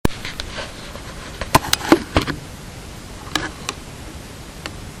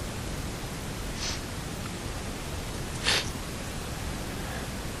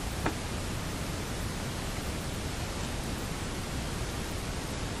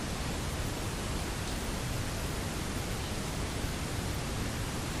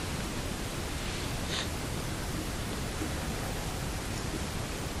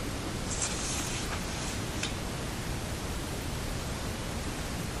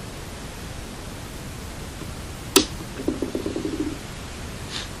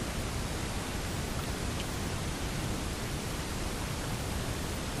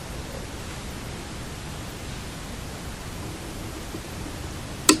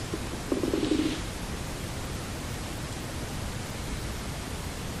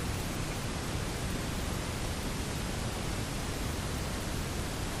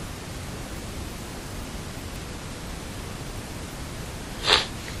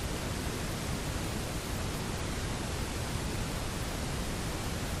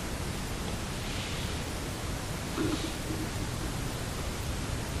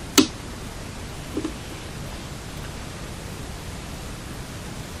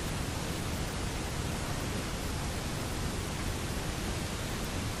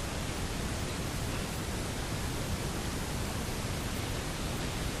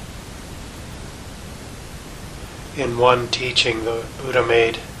In one teaching, the Buddha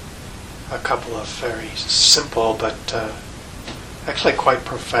made a couple of very simple but actually quite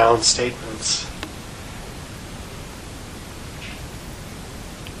profound statements.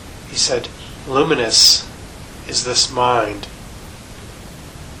 He said, "Luminous is this mind,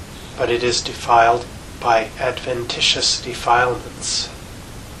 but it is defiled by adventitious defilements."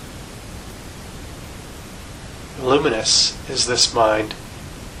 Luminous is this mind,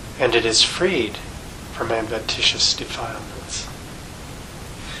 and it is freed from adventitious defilements.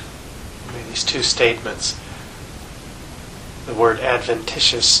 I mean, these two statements. The word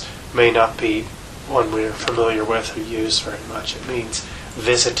adventitious may not be one we're familiar with or use very much. It means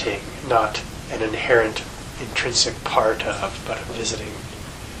visiting, not an inherent, intrinsic part of, but a visiting.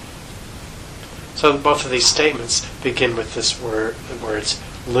 So both of these statements begin with this word, the words,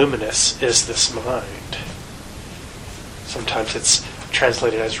 luminous is this mind. Sometimes it's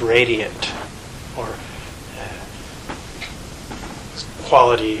translated as radiant, or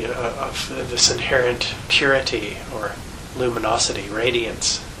quality of this inherent purity, or luminosity,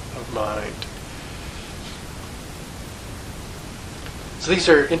 radiance of mind. So these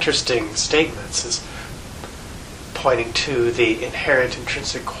are interesting statements, as pointing to the inherent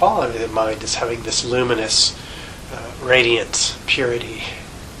intrinsic quality of the mind as having this luminous radiance, purity.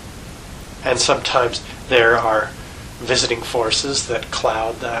 And sometimes there are visiting forces that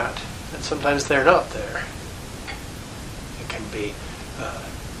cloud that, and sometimes they're not there. It can be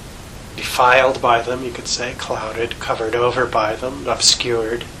defiled by them, you could say, clouded, covered over by them,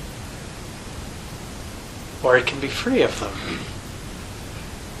 obscured. Or it can be free of them.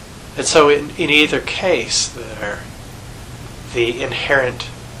 And so in either case, the inherent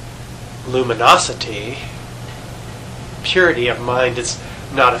luminosity, purity of mind is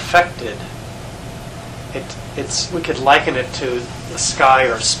not affected. We could liken it to the sky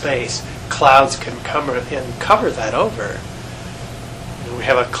or space. Clouds can come and cover that over. We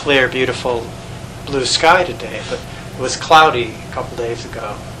have a clear, beautiful blue sky today, but it was cloudy a couple days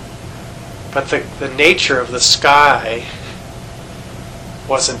ago. But the nature of the sky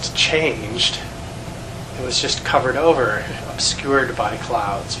wasn't changed. It was just covered over, obscured by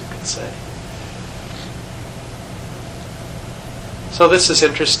clouds, you could say. So this is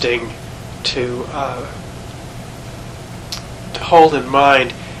interesting to hold in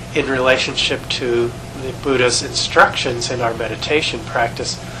mind in relationship to the Buddha's instructions in our meditation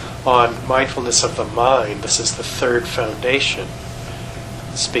practice on mindfulness of the mind. This is the third foundation.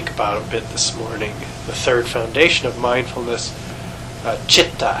 I'll speak about a bit this morning. The third foundation of mindfulness,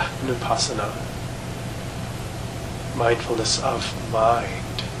 citta nupassana, mindfulness of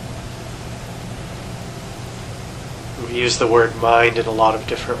mind. We use the word mind in a lot of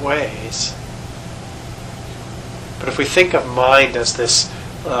different ways. But if we think of mind as this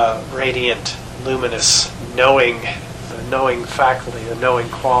radiant, luminous, knowing faculty, the knowing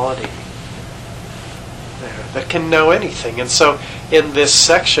quality there, that can know anything. And so in this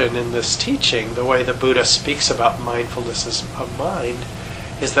section, in this teaching, the way the Buddha speaks about mindfulness of mind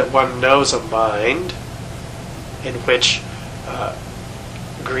is that one knows a mind in which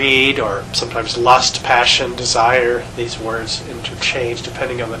greed, or sometimes lust, passion, desire, these words interchange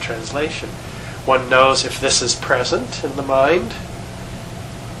depending on the translation. One knows if this is present in the mind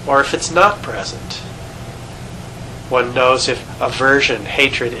or if it's not present. One knows if aversion,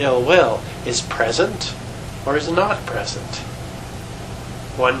 hatred, ill will is present or is not present.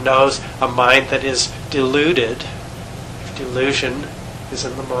 One knows a mind that is deluded, if delusion is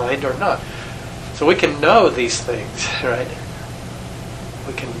in the mind or not. So we can know these things, right?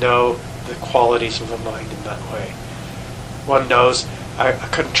 We can know the qualities of the mind in that way. One knows a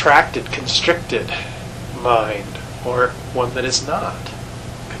contracted, constricted mind, or one that is not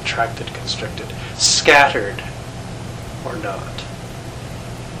contracted, constricted, scattered, or not,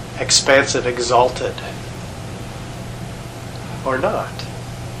 expansive, exalted, or not,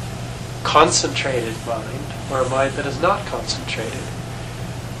 concentrated mind, or a mind that is not concentrated,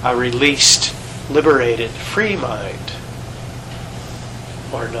 a released, liberated, free mind,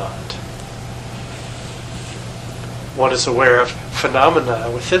 or not. One is aware of phenomena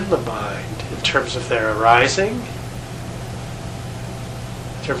within the mind in terms of their arising,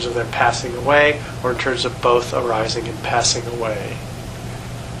 in terms of their passing away, or in terms of both arising and passing away.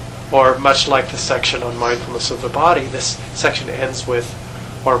 Or much like the section on mindfulness of the body, this section ends with,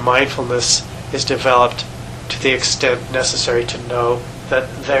 or mindfulness is developed to the extent necessary to know that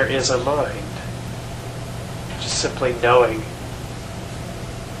there is a mind. Just simply knowing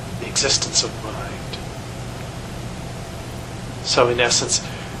the existence of mind. So in essence,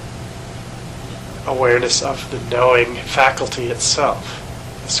 awareness of the knowing faculty itself,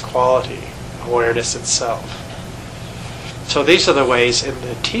 this quality, awareness itself. So these are the ways in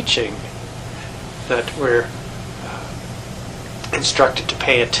the teaching that we're instructed to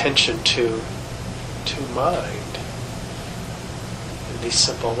pay attention to mind. In these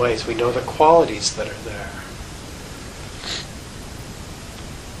simple ways, we know the qualities that are there.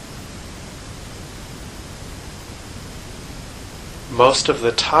 Most of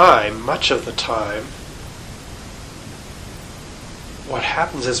the time, much of the time, what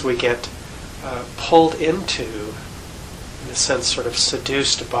happens is we get pulled into, in a sense, sort of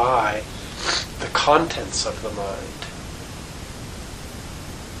seduced by the contents of the mind.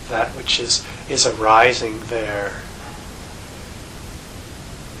 That which is arising there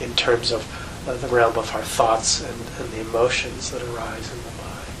in terms of the realm of our thoughts and the emotions that arise in the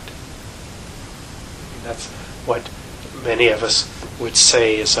mind. I mean, that's what many of us would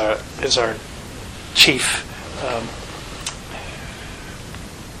say is our chief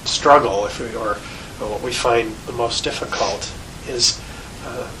struggle, or what we find the most difficult, is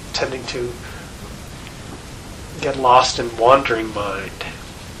tending to get lost in wandering mind.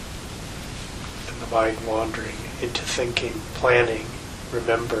 And the mind wandering into thinking, planning,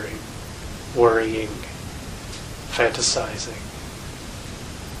 remembering, worrying, fantasizing.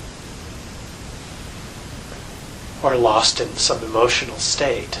 Or lost in some emotional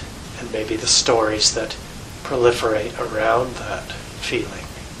state, and maybe the stories that proliferate around that feeling,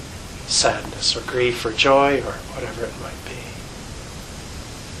 sadness or grief or joy or whatever it might be.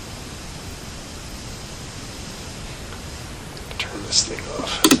 Turn this thing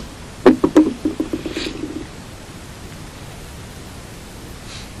off.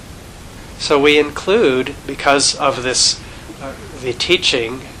 So we include, because of this, the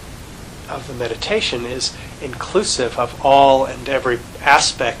teaching of the meditation is inclusive of all and every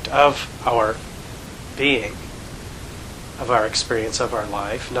aspect of our being, of our experience, of our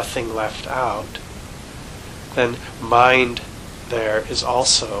life, nothing left out, then mind there is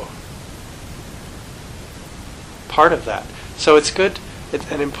also part of that. So it's good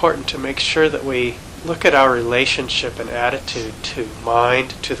and important to make sure that we look at our relationship and attitude to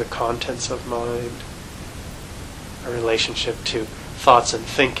mind, to the contents of mind, our relationship to thoughts and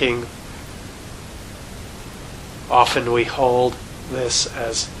thinking. Often we hold this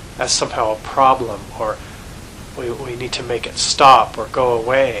as somehow a problem, or we need to make it stop or go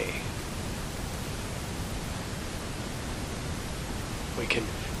away. We can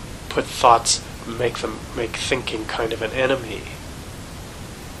put thoughts, make thinking kind of an enemy.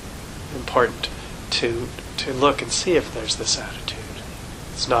 Important to look and see if there's this attitude.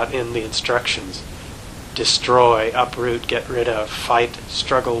 It's not in the instructions. Destroy, uproot, get rid of, fight,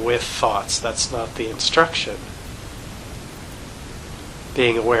 struggle with thoughts. That's not the instruction.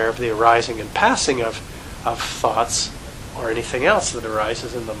 Being aware of the arising and passing of thoughts or anything else that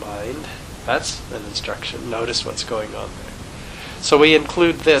arises in the mind, that's an instruction. Notice what's going on there. So we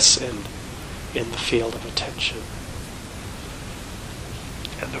include this in the field of attention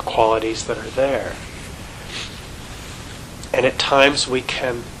and the qualities that are there. And at times we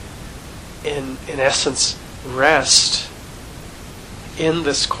can, in essence, rest in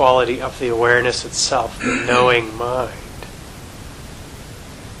this quality of the awareness itself, the knowing mind.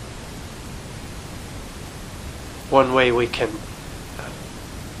 One way we can,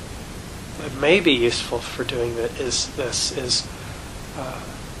 that may be useful for doing that is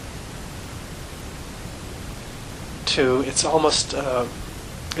it's almost,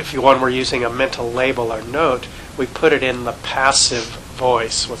 if one were using a mental label or note, we put it in the passive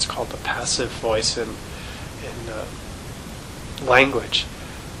voice, what's called the passive voice in language,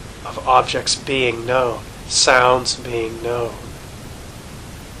 of objects being known, sounds being known,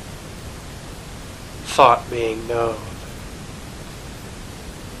 thought being known,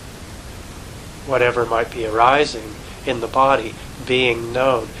 whatever might be arising in the body being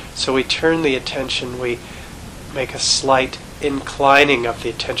known. So we turn the attention, we make a slight inclining of the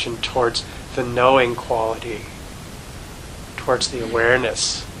attention towards the knowing quality, towards the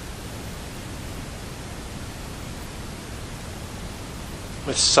awareness,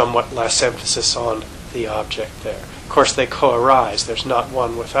 with somewhat less emphasis on the object there. Of course, they co-arise. There's not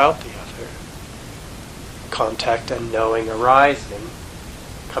one without the other. Contact and knowing arising,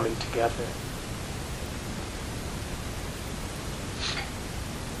 coming together.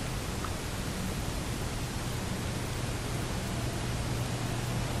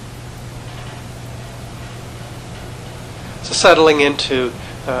 So settling into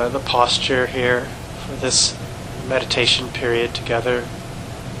the posture here for this meditation period together.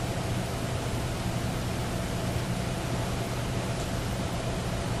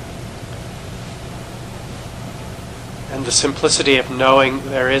 And the simplicity of knowing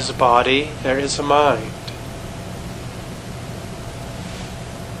there is a body, there is a mind.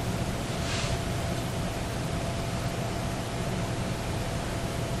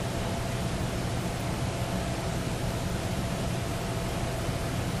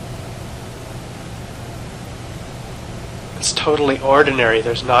 It's totally ordinary.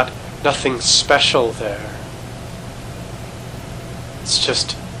 There's nothing special there. It's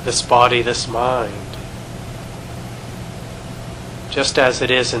just this body, this mind. Just as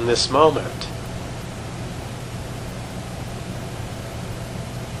it is in this moment.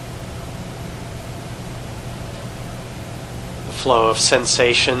 The flow of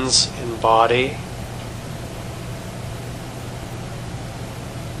sensations in body.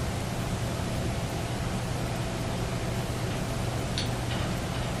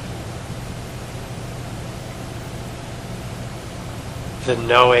 The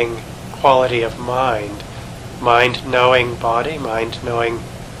knowing quality of mind. Mind knowing body, mind knowing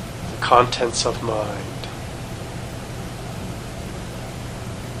the contents of mind.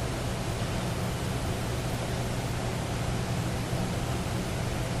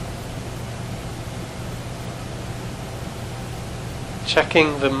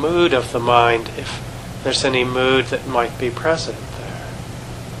 Checking the mood of the mind, if there's any mood that might be present there.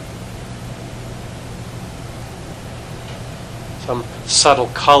 Some subtle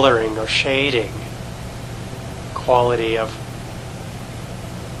coloring or shading, quality of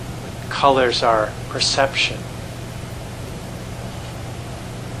colors are perception.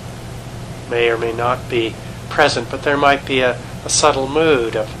 May or may not be present, but there might be a subtle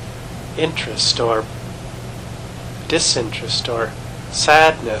mood of interest or disinterest or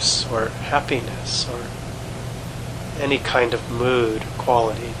sadness or happiness or any kind of mood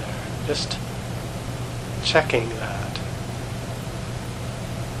quality there. Just checking that.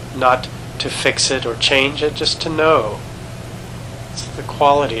 Not to fix it or change it, just to know. It's the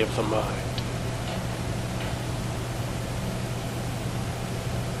quality of the mind.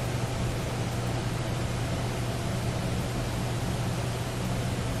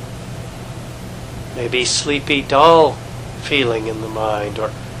 Maybe sleepy, dull feeling in the mind,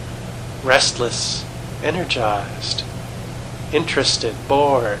 or restless, energized, interested,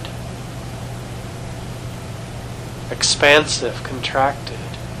 bored, expansive, contracted,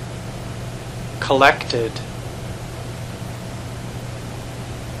 collected,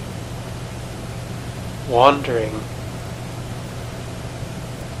 wandering.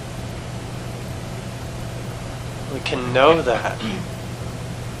 We can know that.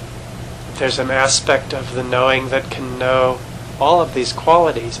 There's an aspect of the knowing that can know all of these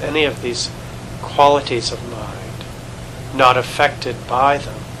qualities, any of these qualities of mind, not affected by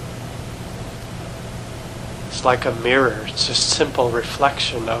them. It's like a mirror. It's just simple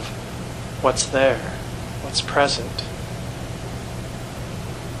reflection of what's there, what's present.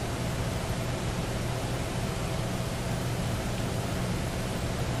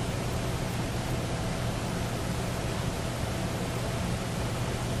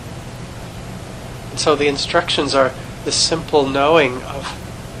 And so the instructions are the simple knowing of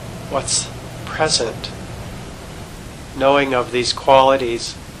what's present, knowing of these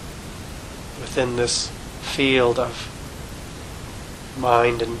qualities within this field of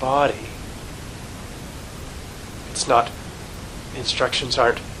mind and body. It's not, instructions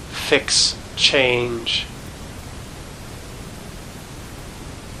aren't fix, change.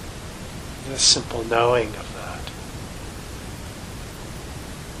 The simple knowing of that.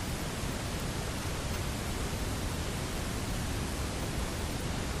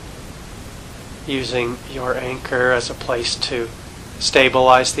 Using your anchor as a place to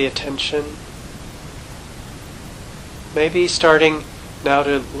stabilize the attention. Maybe starting now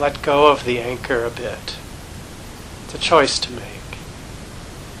to let go of the anchor a bit. It's a choice to make.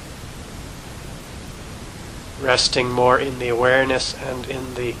 Resting more in the awareness and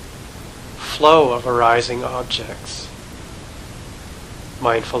in the flow of arising objects.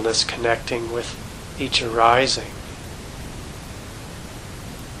 Mindfulness connecting with each arising.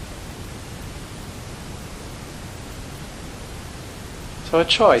 So a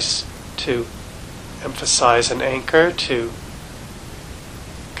choice to emphasize an anchor, to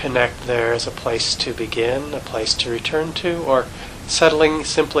connect there as a place to begin, a place to return to, or settling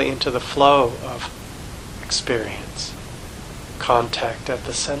simply into the flow of experience, contact at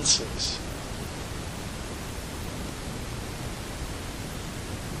the senses.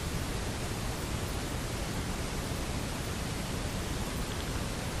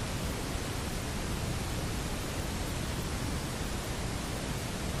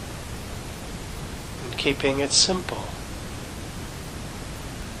 Keeping it simple.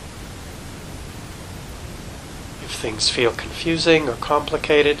 If things feel confusing or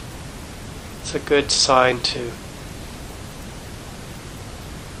complicated, it's a good sign to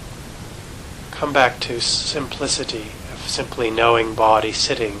come back to simplicity of simply knowing body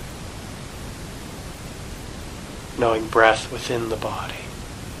sitting, knowing breath within the body.